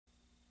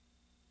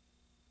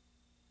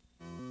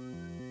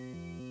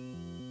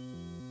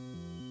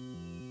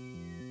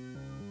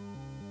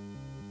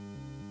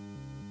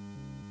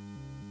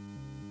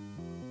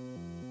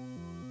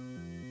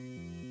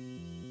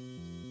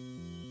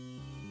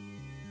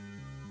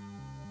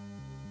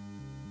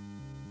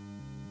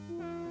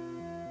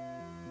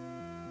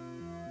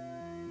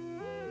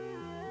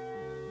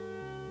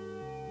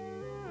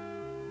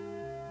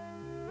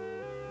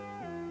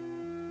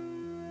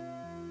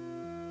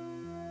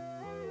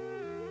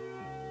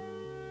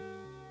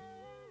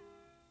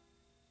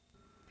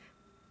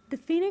The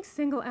Phoenix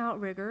Single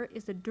Outrigger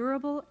is a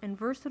durable and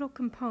versatile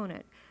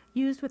component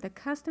used with a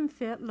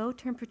custom-fit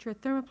low-temperature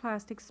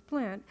thermoplastic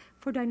splint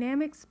for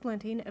dynamic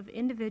splinting of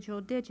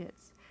individual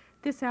digits.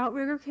 This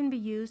outrigger can be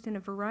used in a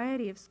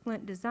variety of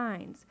splint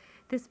designs.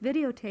 This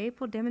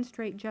videotape will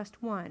demonstrate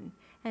just one,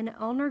 an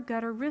ulnar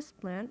gutter wrist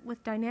splint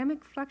with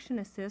dynamic flexion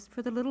assist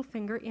for the little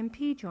finger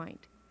MP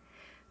joint.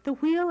 The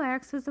wheel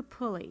acts as a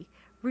pulley,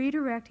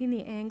 redirecting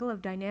the angle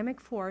of dynamic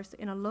force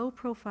in a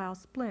low-profile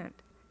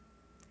splint.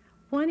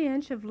 1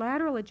 inch of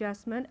lateral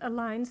adjustment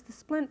aligns the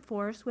splint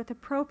force with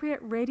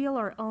appropriate radial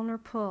or ulnar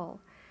pull.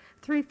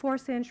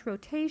 3/4 inch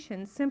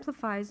rotation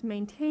simplifies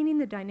maintaining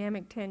the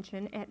dynamic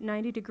tension at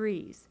 90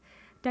 degrees.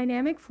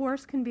 Dynamic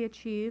force can be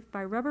achieved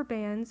by rubber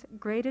bands,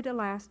 graded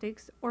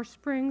elastics, or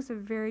springs of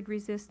varied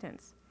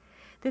resistance.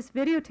 This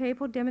videotape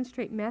will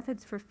demonstrate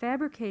methods for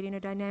fabricating a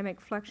dynamic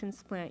flexion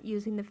splint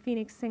using the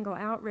Phoenix Single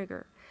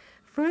Outrigger.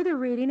 Further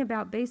reading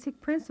about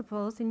basic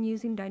principles in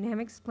using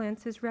dynamic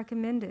splints is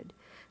recommended.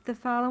 The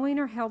following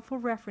are helpful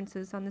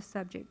references on the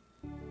subject.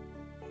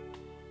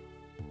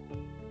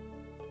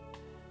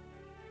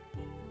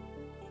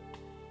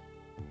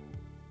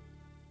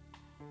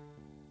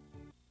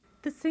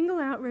 The Single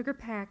Outrigger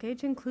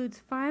package includes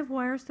 5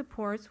 wire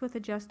supports with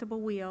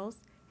adjustable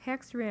wheels,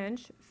 hex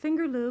wrench,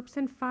 finger loops,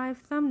 and 5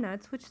 thumb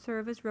nuts which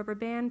serve as rubber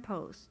band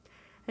posts.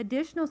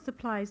 Additional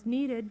supplies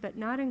needed but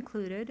not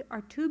included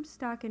are tube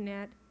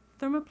stockinette,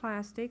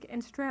 thermoplastic,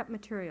 and strap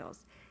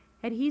materials.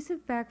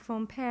 Adhesive back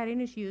foam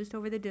padding is used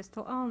over the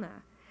distal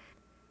ulna.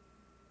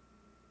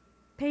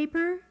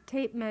 Paper,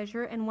 tape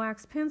measure, and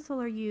wax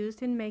pencil are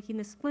used in making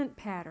the splint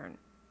pattern.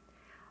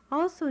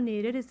 Also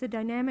needed is the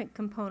dynamic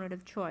component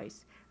of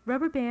choice,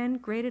 rubber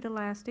band, graded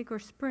elastic, or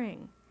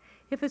spring.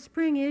 If a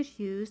spring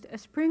is used, a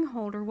spring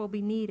holder will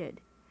be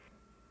needed.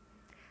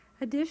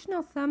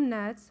 Additional thumb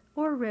nuts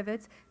or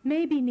rivets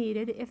may be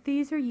needed if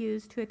these are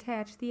used to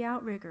attach the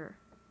outrigger.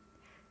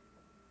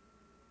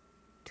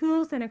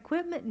 Tools and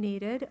equipment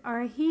needed are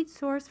a heat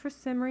source for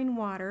simmering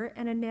water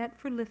and a net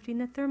for lifting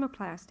the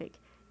thermoplastic,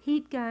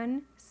 heat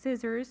gun,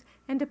 scissors,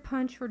 and a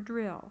punch or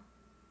drill.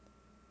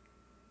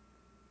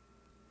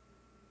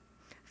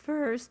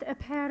 First, a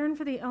pattern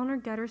for the ulnar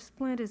gutter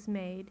splint is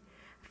made,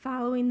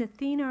 following the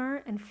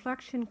thenar and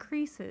flexion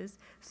creases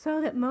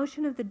so that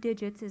motion of the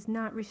digits is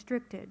not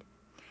restricted.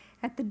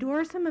 At the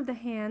dorsum of the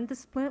hand, the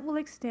splint will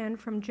extend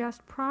from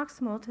just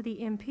proximal to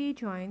the MP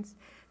joints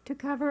to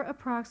cover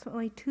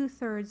approximately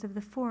 2/3 of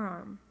the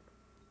forearm.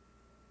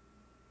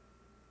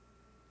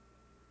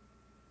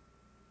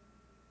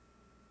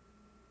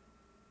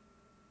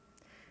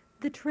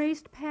 The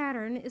traced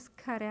pattern is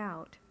cut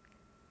out.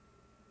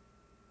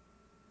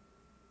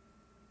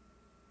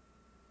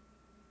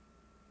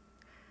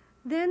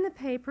 Then the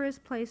paper is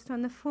placed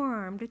on the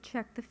forearm to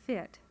check the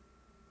fit.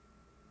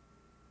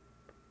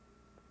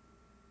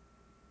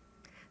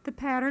 The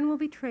pattern will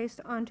be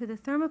traced onto the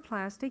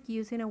thermoplastic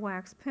using a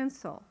wax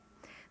pencil.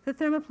 The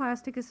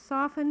thermoplastic is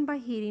softened by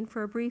heating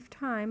for a brief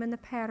time and the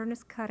pattern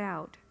is cut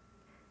out.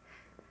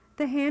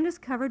 The hand is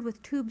covered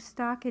with tube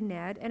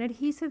stockinette and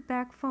adhesive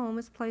back foam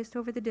is placed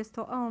over the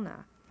distal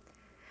ulna.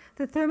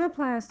 The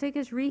thermoplastic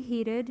is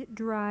reheated,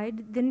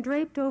 dried, then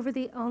draped over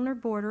the ulnar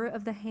border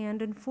of the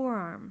hand and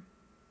forearm.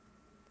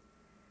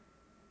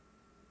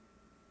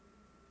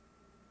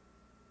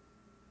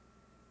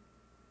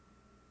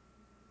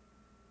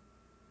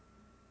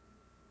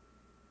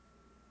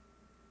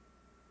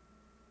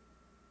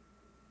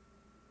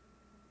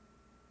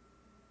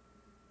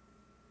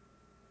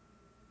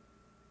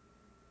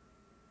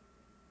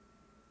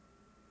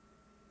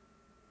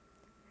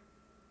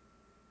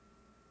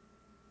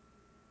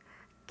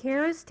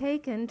 Care is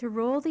taken to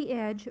roll the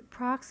edge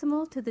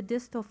proximal to the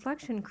distal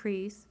flexion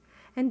crease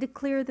and to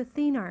clear the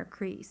thenar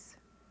crease.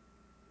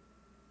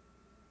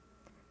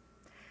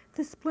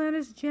 The splint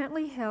is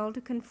gently held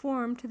to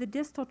conform to the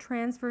distal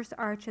transverse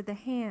arch of the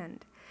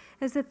hand.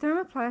 As the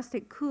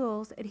thermoplastic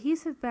cools,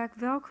 adhesive back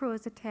Velcro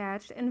is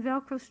attached and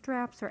Velcro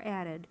straps are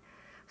added.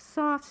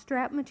 Soft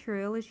strap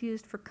material is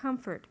used for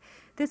comfort.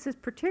 This is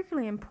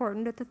particularly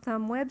important at the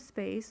thumb web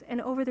space and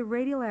over the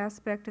radial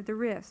aspect of the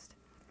wrist.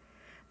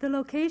 The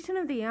location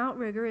of the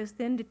outrigger is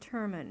then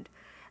determined.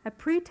 A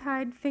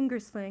pre-tied finger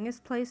sling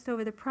is placed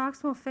over the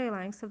proximal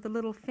phalanx of the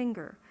little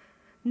finger.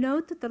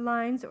 Note that the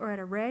lines are at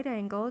a right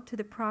angle to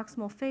the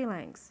proximal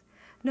phalanx.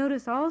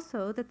 Notice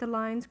also that the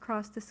lines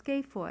cross the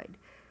scaphoid.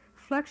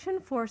 Flexion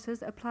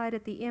forces applied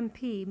at the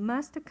MP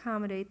must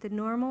accommodate the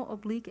normal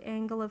oblique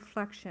angle of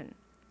flexion.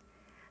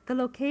 The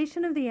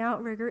location of the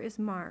outrigger is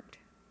marked.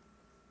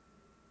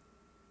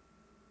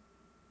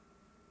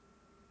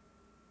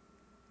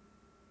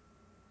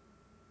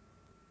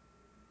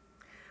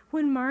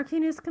 When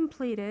marking is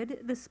completed,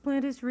 the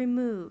splint is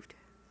removed.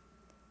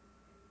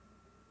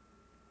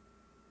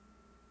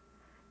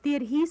 The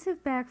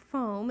adhesive back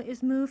foam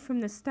is moved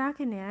from the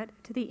stockinette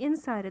to the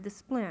inside of the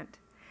splint.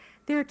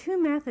 There are 2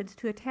 methods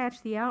to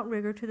attach the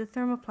outrigger to the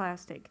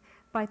thermoplastic,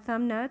 by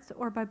thumb nuts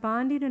or by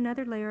bonding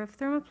another layer of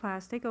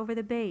thermoplastic over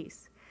the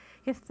base.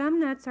 If thumb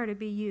nuts are to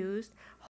be used,